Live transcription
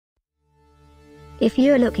If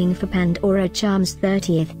you're looking for Pandora Charms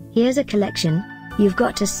 30th, here's a collection you've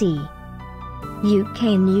got to see.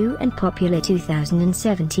 UK New and Popular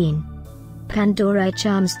 2017. Pandora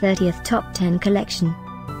Charms 30th Top 10 Collection.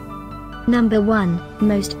 Number 1,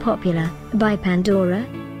 Most Popular, by Pandora.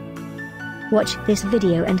 Watch this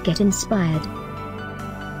video and get inspired.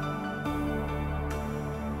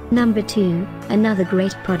 Number 2, another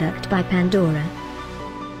great product by Pandora.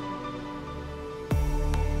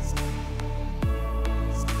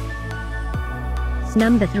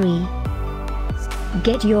 Number 3.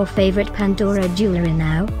 Get your favorite Pandora jewelry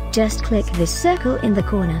now, just click this circle in the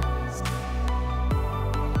corner.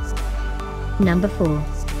 Number 4.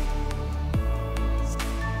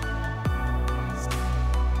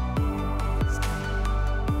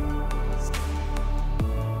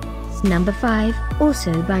 Number 5,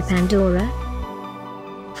 also by Pandora.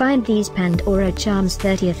 Find these Pandora Charms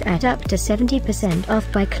 30th at up to 70% off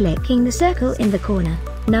by clicking the circle in the corner.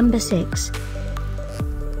 Number 6.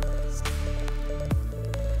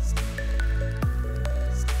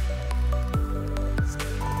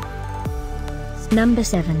 Number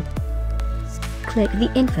 7. Click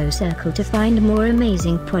the info circle to find more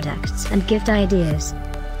amazing products and gift ideas.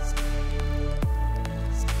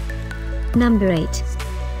 Number 8.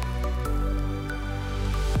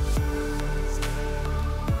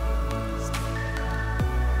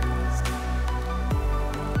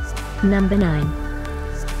 Number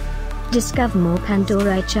 9. Discover more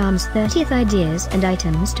Pandora Charms 30th ideas and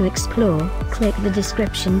items to explore, click the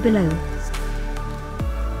description below.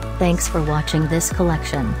 Thanks for watching this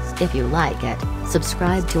collection. If you like it,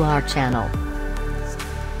 subscribe to our channel.